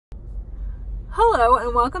Hello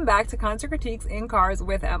and welcome back to Concert Critiques in Cars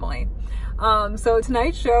with Emily. So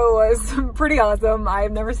tonight's show was pretty awesome.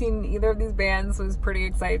 I've never seen either of these bands, so I was pretty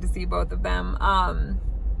excited to see both of them.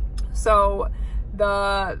 So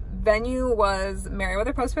the venue was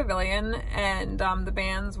Merriweather Pavilion, and the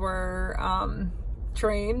bands were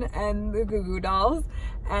Train and the Goo Goo Dolls,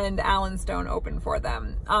 and Alan Stone opened for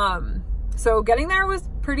them. So getting there was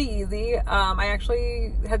pretty easy. I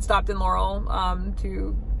actually had stopped in Laurel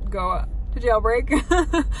to go to Jailbreak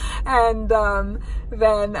and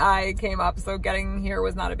then I came up, so getting here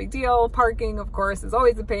was not a big deal. Parking, of course, is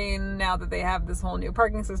always a pain. Now that they have this whole new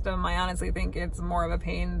parking system, I honestly think it's more of a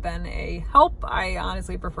pain than a help. I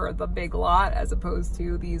honestly prefer the big lot as opposed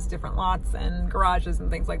to these different lots and garages and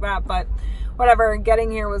things like that, but whatever,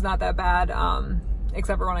 getting here was not that bad,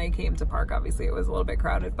 except for when I came to park. Obviously it was a little bit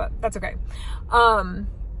crowded, but that's okay.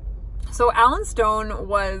 So Alan Stone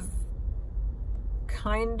was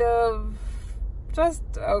kind of just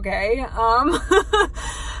okay.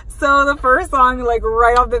 So the first song, like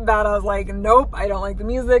right off the bat, I was like, nope, I don't like the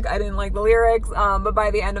music, I didn't like the lyrics, but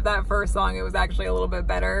by the end of that first song it was actually a little bit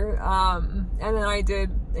better, and then I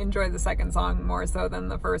did enjoy the second song more so than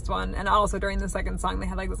the first one. And also during the second song they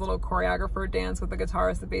had like this little choreographer dance with the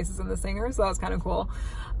guitarist, the bassist, and the singer, so that was kind of cool.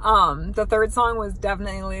 The third song was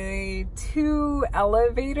definitely too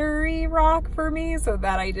elevator-y rock for me, so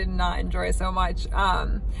that I did not enjoy so much.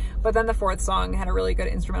 But then the fourth song had a really good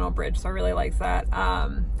instrumental bridge, so I really liked that.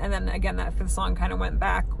 And then again, that fifth song kind of went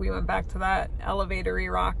back to that elevator-y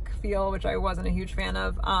rock feel, which I wasn't a huge fan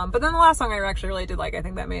of. But then the last song I actually really did like. I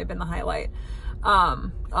think that may have been the highlight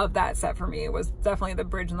of that set for me. It was definitely the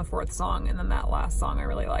bridge in the fourth song, and then that last song I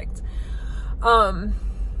really liked.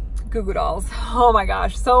 Goo Goo Dolls, oh my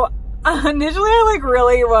gosh. So initially I like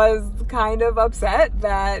really was kind of upset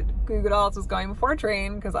that Goo Goo Dolls was going before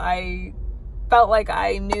Train, because I felt like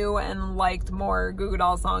I knew and liked more Goo Goo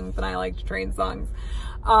Dolls songs than I liked Train songs.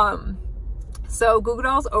 So Goo Goo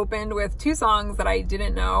Dolls opened with two songs that I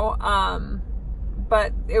didn't know,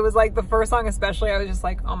 but it was like the first song especially, I was just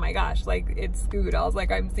like, oh my gosh, like it's Goo Goo Dolls, like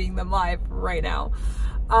I'm seeing them live right now.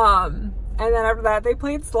 And then after that they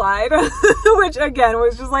played Slide, which again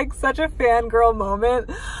was just like such a fangirl moment,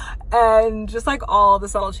 and just like all the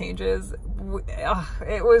subtle changes,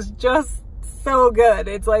 it was just so good.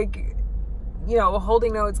 It's like, you know,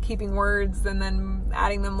 holding notes, keeping words, and then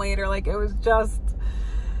adding them later. Like it was just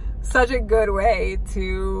such a good way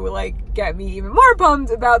to like get me even more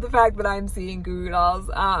pumped about the fact that I'm seeing Goo Goo Dolls.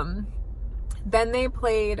 Then they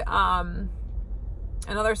played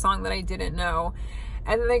another song that I didn't know,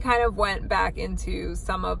 and then they kind of went back into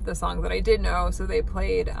some of the songs that I did know. So they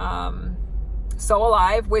played So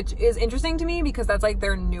Alive, which is interesting to me because that's like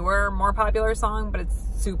their newer, more popular song, but it's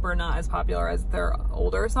super not as popular as their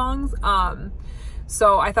older songs.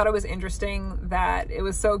 So I thought it was interesting that it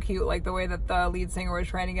was so cute, like the way that the lead singer was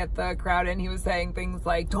trying to get the crowd in. He was saying things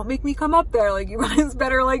like, don't make me come up there, like you guys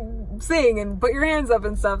better like sing and put your hands up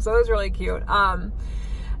and stuff. So it was really cute. And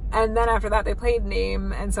then after that they played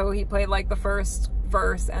Name, and so he played like the first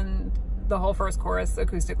verse and the whole first chorus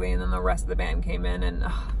acoustically, and then the rest of the band came in, and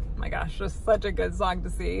oh my gosh, just such a good song to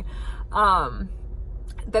see.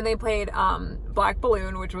 Then they played Black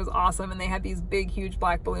Balloon, which was awesome, and they had these big huge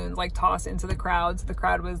black balloons like tossed into the crowd, so the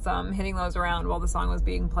crowd was hitting those around while the song was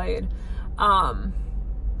being played. And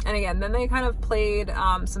again, then they kind of played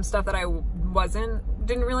some stuff that I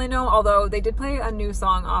didn't really know, although they did play a new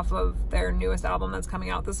song off of their newest album that's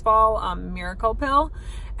coming out this fall, Miracle Pill,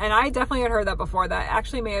 and I definitely had heard that before. That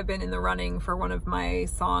actually may have been in the running for one of my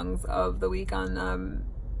songs of the week on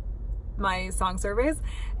my song surveys,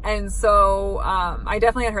 and so I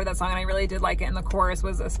definitely had heard that song and I really did like it, and the chorus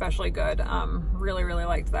was especially good. Really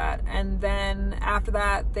liked that. And then after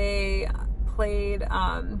that they played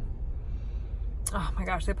oh my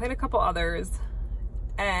gosh, they played a couple others,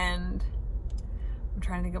 and I'm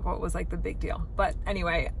trying to think of what was like the big deal, but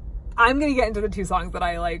anyway, I'm gonna get into the two songs that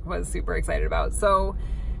I like was super excited about. So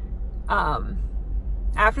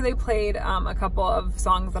after they played a couple of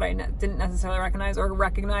songs that I didn't necessarily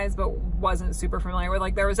recognize but wasn't super familiar with,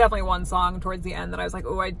 like there was definitely one song towards the end that I was like,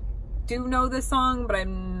 oh, I do know this song, but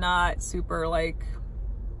I'm not super like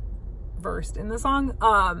versed in the song.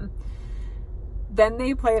 Then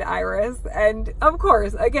they played Iris, and of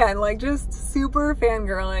course, again, like just super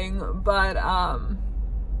fangirling, but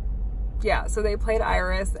yeah, so they played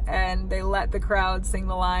Iris and they let the crowd sing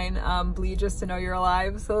the line, bleed just to know you're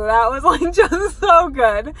alive. So that was like just so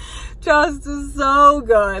good. Just so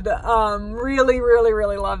good.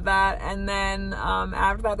 Really loved that. And then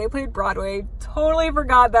after that they played Broadway. Totally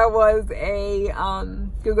forgot that was a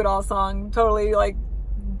Goo Goo Dolls song. Totally like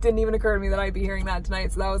didn't even occur to me that I'd be hearing that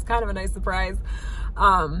tonight. So that was kind of a nice surprise.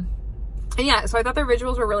 And yeah, so I thought their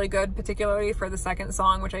visuals were really good, particularly for the second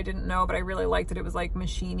song, which I didn't know, but I really liked it. It was like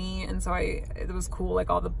machine-y, and so it was cool, like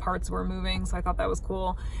all the parts were moving, so I thought that was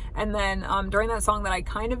cool. And then during that song that I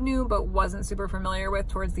kind of knew but wasn't super familiar with,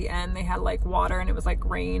 towards the end, they had like water and it was like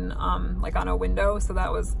rain, like on a window, so that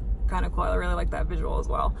was kind of cool. I really liked that visual as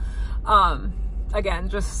well. Again,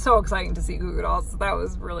 just so exciting to see Goo Goo Dolls. That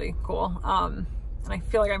was really cool. And I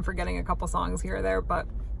feel like I'm forgetting a couple songs here or there, but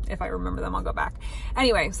if I remember them, I'll go back.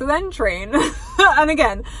 Anyway, so then Train. And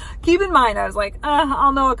again, keep in mind, I was like,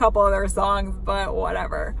 I'll know a couple of their songs, but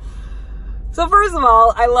whatever. So first of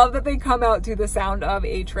all, I love that they come out to the sound of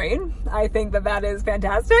a train. I think that that is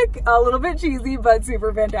fantastic. A little bit cheesy, but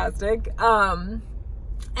super fantastic. And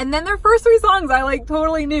then their first three songs I like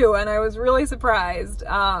totally knew, and I was really surprised.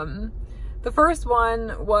 The first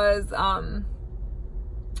one was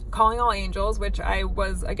Calling All Angels, which I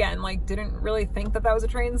was, again, like, didn't really think that that was a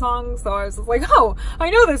Train song, so I was just like, oh, I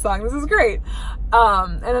know this song, this is great.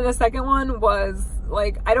 And then the second one was,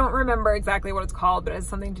 like, I don't remember exactly what it's called, but it has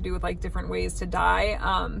something to do with, like, different ways to die.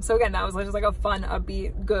 So again, that was just, like, a fun,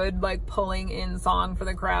 upbeat, good, like, pulling in song for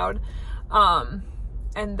the crowd.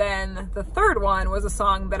 And then the third one was a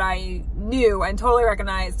song that I knew and totally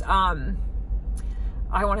recognized.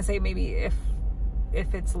 I want to say maybe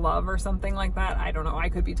if it's Love or something like that. I don't know. I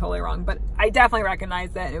could be totally wrong, but I definitely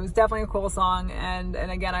recognized it. It was definitely a cool song. And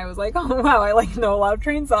again, I was like, oh wow, I like know a lot of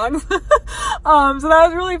Train songs. So that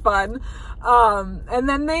was really fun. And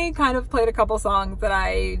then they kind of played a couple songs that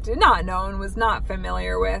I did not know and was not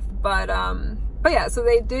familiar with, but yeah, so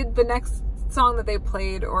they did the next song that they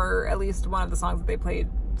played, or at least one of the songs that they played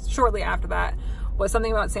shortly after that, was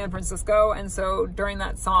something about San Francisco. And so during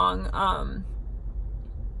that song,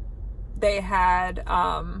 they had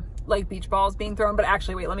like beach balls being thrown, but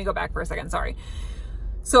actually, wait, let me go back for a second. Sorry.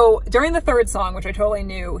 So during the third song, which I totally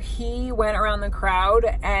knew, he went around the crowd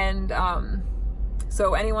and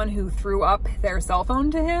so anyone who threw up their cell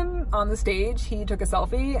phone to him on the stage, he took a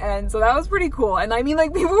selfie. And so that was pretty cool. And I mean,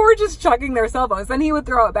 like, people were just chucking their cell phones, then he would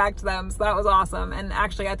throw it back to them. So that was awesome. And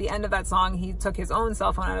actually at the end of that song, he took his own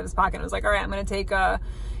cell phone out of his pocket and was like, all right, I'm going to take a,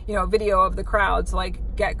 you know, video of the crowd to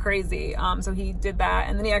like get crazy. So he did that,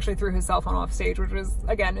 and then he actually threw his cell phone off stage, which was,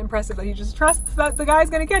 again, impressive that he just trusts that the guy's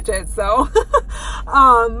gonna catch it. So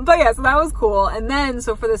but yeah, so that was cool. And then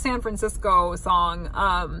so for the San Francisco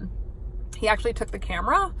song, he actually took the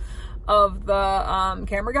camera of the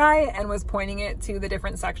camera guy and was pointing it to the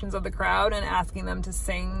different sections of the crowd and asking them to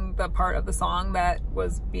sing the part of the song that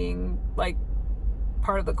was being like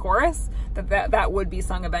part of the chorus, that would be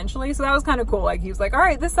sung eventually. So that was kind of cool. Like, he was like, all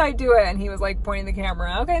right, this side do it, and he was like pointing the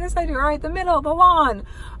camera, okay, this side do it, all right, the middle, the lawn.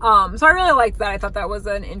 So I really liked that. I thought that was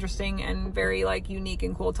an interesting and very like unique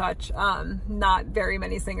and cool touch. Not very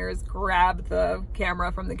many singers grab the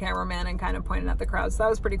camera from the cameraman and kind of pointed at the crowd, so that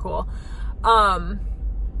was pretty cool.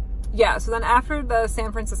 Yeah, so then after the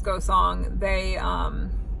San Francisco song, they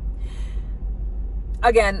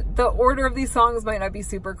again, the order of these songs might not be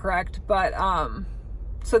super correct, but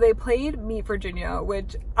so they played Meet Virginia,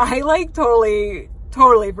 which I like totally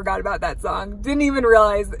forgot about that song. Didn't even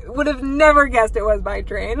realize, would have never guessed it was by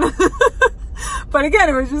Train. But again,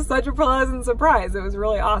 it was just such a pleasant surprise. It was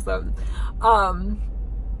really awesome.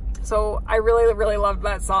 So I really loved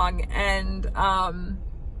that song. And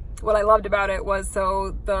what I loved about it was,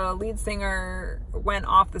 so the lead singer went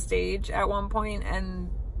off the stage at one point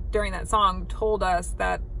and during that song told us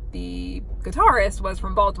that the guitarist was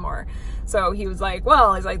from Baltimore. So he was like,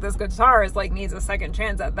 well, he's like, this guitarist like needs a second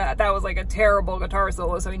chance at that. That was like a terrible guitar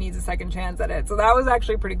solo, so he needs a second chance at it. So that was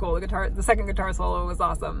actually pretty cool. The second guitar solo was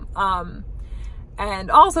awesome.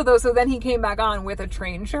 And also though, so then he came back on with a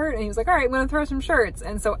Train shirt and he was like, all right, I'm going to throw some shirts.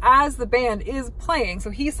 And so as the band is playing, so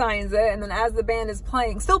he signs it, and then as the band is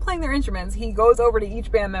playing, still playing their instruments, he goes over to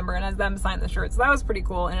each band member and has them sign the shirt. So that was pretty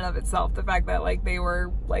cool in and of itself. The fact that like they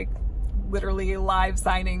were like literally live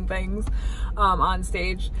signing things on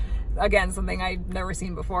stage. Again, something I'd never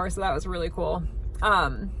seen before, so that was really cool.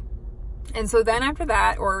 And so then after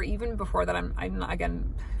that, or even before that, I'm not,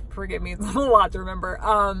 again, forgive me, it's a lot to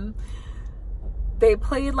remember. They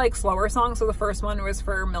played like slower songs. So the first one was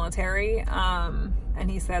for military, and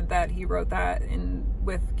he said that he wrote that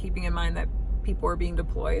with keeping in mind that people were being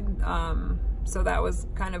deployed. So that was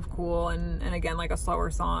kind of cool, and again, like a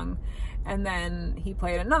slower song. And then he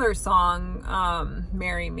played another song,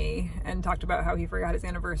 Marry Me, and talked about how he forgot his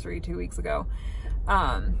anniversary 2 weeks ago.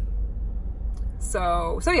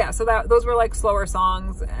 So yeah, so those were like slower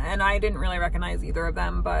songs, and I didn't really recognize either of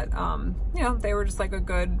them, but you know, they were just like a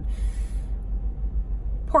good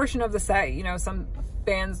portion of the set. You know,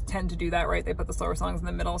 bands tend to do that, right? They put the slower songs in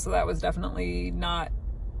the middle, so that was definitely not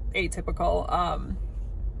atypical.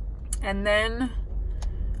 And then,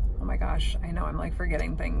 oh my gosh, I know I'm like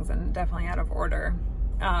forgetting things and definitely out of order.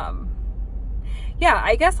 Yeah,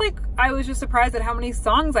 I guess like I was just surprised at how many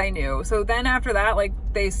songs I knew. So then after that, like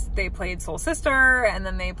they played Soul Sister, and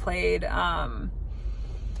then they played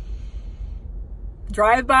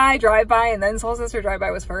Drive By, and then Soul Sister. Drive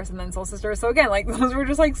By was first, and then Soul Sister. So again, like those were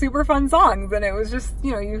just like super fun songs, and it was just,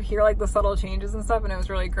 you know, you hear like the subtle changes and stuff, and it was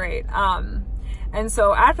really great. And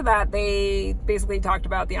so after that, they basically talked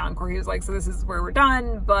about the encore. He was like, so this is where we're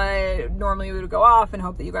done, but normally we would go off and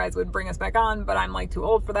hope that you guys would bring us back on, but I'm like too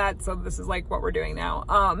old for that, so this is like what we're doing now.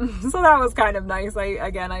 So that was kind of nice.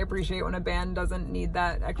 I appreciate when a band doesn't need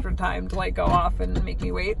that extra time to like go off and make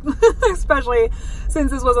me wait, especially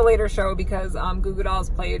since this was a later show, because Goo Goo Dolls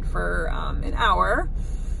played for an hour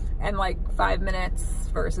and like 5 minutes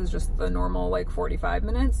versus just the normal like 45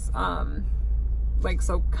 minutes. Like,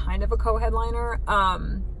 so kind of a co-headliner.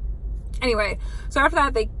 Anyway, so after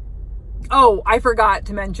that, oh, I forgot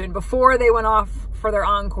to mention, before they went off for their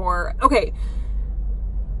encore, okay,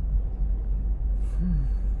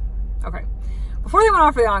 before they went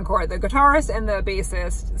off for the encore, the guitarist and the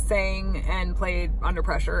bassist sang and played Under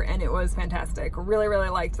Pressure, and it was fantastic. Really, really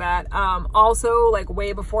liked that. Also, like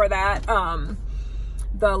way before that,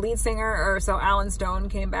 the lead singer, so Alan Stone,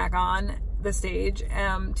 came back on the stage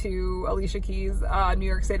to Alicia Keys' New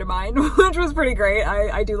York State of Mind, which was pretty great.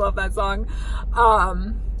 I do love that song.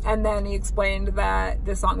 And then he explained that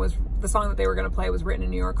the song that they were going to play was written in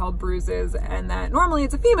New York, called Bruises, and that normally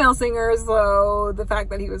it's a female singer, so the fact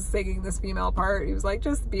that he was singing this female part, he was like,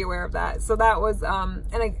 just be aware of that. So that was,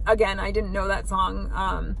 and again, I didn't know that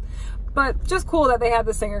song, but just cool that they had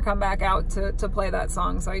the singer come back out to play that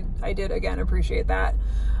song, so I did, again, appreciate that.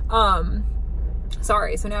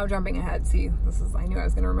 Sorry, so now jumping ahead, see, I knew I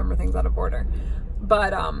was going to remember things out of order.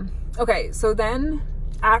 But, okay, so then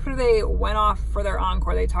after they went off for their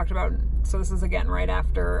encore, they talked about, so this is again right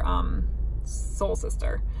after Soul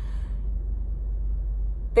Sister.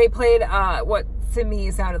 They played what to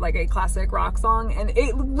me sounded like a classic rock song, and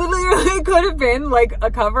it literally could have been like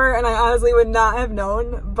a cover, and I honestly would not have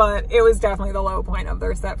known, but it was definitely the low point of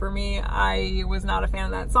their set for me. I was not a fan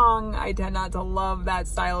of that song. I tend not to love that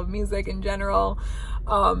style of music in general.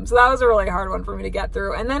 So that was a really hard one for me to get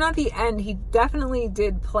through. And then at the end, he definitely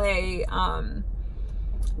did play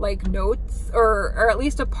like notes, or at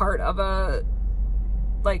least a part of a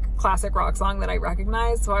like classic rock song that I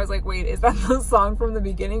recognized. So I was like, wait, is that the song from the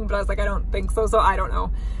beginning? But I was like, I don't think so. So I don't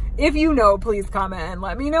know. If you know, please comment and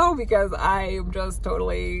let me know, because I'm just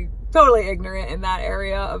totally ignorant in that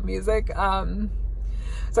area of music. So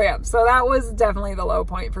yeah, so that was definitely the low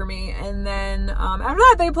point for me. And then after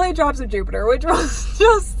that, they played Drops of Jupiter, which was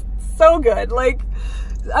just so good. Like,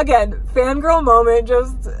 again, fangirl moment,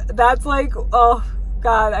 that's like, oh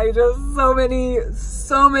God, I just, so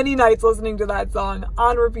many nights listening to that song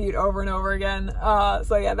on repeat over and over again.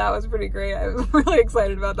 So yeah, that was pretty great. I was really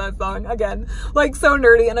excited about that song. Again, like so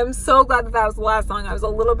nerdy, and I'm so glad that was the last song. I was a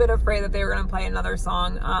little bit afraid that they were going to play another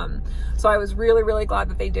song. So I was really, really glad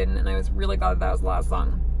that they didn't, and I was really glad that was the last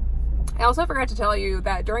song. I also forgot to tell you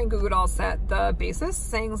that during Goo Goo Dolls' set, the bassist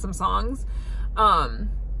sang some songs, and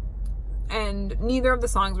neither of the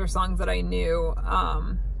songs were songs that I knew.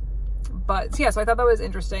 But yeah, so I thought that was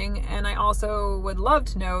interesting. And I also would love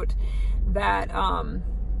to note that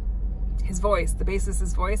his voice, the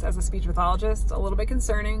bassist's voice as a speech pathologist, a little bit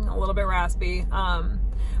concerning, a little bit raspy.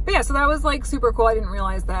 But yeah, so that was like super cool. I didn't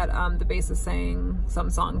realize that the bassist sang some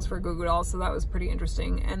songs for Goo Goo Dolls, so that was pretty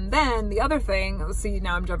interesting. And then the other thing, let's see,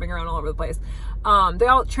 now I'm jumping around all over the place.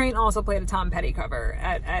 Train also played a Tom Petty cover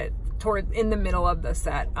in the middle of the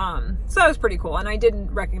set. So that was pretty cool, and I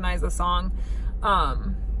didn't recognize the song.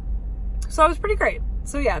 So it was pretty great.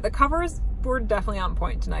 So yeah, the covers were definitely on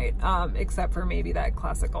point tonight, except for maybe that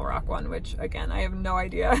classical rock one, which again, I have no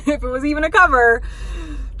idea if it was even a cover.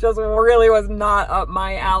 Just really was not up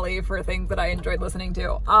my alley for things that I enjoyed listening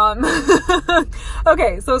to.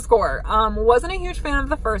 Okay, so score. Wasn't a huge fan of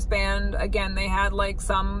the first band. Again, they had like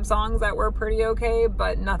some songs that were pretty okay,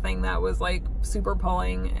 but nothing that was like super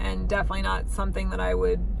pulling, and definitely not something that I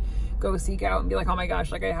would go seek out and be like, oh my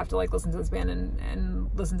gosh, like I have to like listen to this band and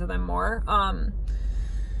listen to them more.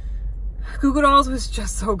 Goo Goo Dolls was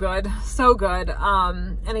just so good, so good.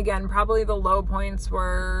 And again, probably the low points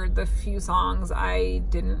were the few songs I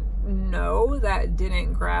didn't know that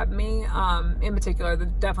didn't grab me. In particular,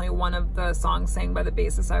 definitely one of the songs sang by the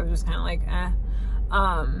bassist, I was just kind of like, eh.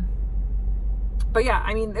 But yeah,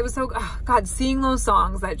 I mean, it was so, God, seeing those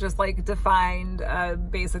songs that just like defined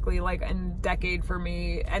basically like a decade for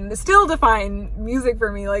me, and still define music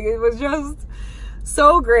for me. Like, it was just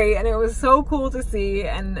so great, and it was so cool to see.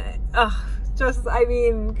 And just, I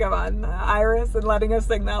mean, come on, Iris and letting us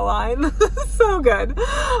sing that line. So good.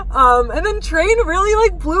 And then Train really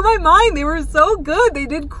like blew my mind. They were so good. They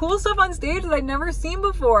did cool stuff on stage that I'd never seen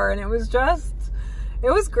before, and it was just,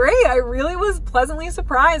 it was great. I really was pleasantly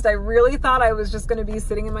surprised. I really thought I was just going to be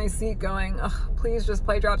sitting in my seat going, please just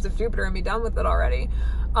play Drops of Jupiter and be done with it already.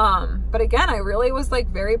 But again, I really was like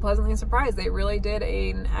very pleasantly surprised. They really did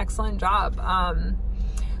an excellent job.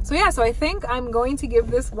 So yeah, so I think I'm going to give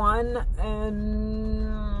this one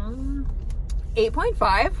an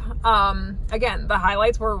 8.5. Again, the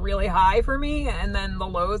highlights were really high for me, and then the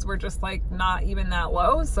lows were just like not even that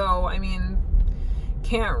low. So, I mean,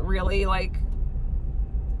 can't really like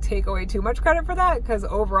take away too much credit for that, because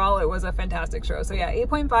overall it was a fantastic show. So yeah,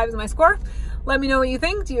 8.5 is my score. Let me know what you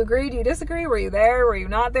think. Do you agree? Do you disagree? Were you there? Were you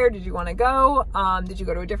not there? Did you want to go? Did you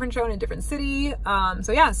go to a different show in a different city?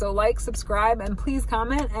 So yeah, so like, subscribe, and please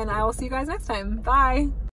comment, and I will see you guys next time. Bye.